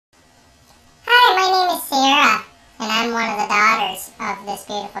Sierra, and I'm one of the daughters of this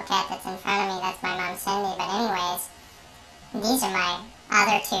beautiful cat that's in front of me. That's my mom, Cindy. But anyways, these are my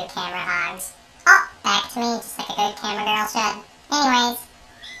other two camera hogs. Oh, back to me, just like a good camera girl should. Anyways,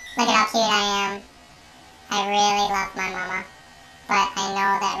 look at how cute I am. I really love my mama, but I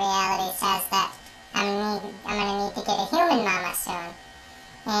know that reality says that I'm gonna need to get a human mama soon.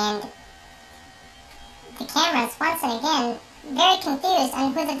 And the camera's once and again very confused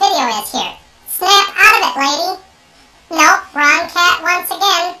on who the video is here. Snap out of it, lady!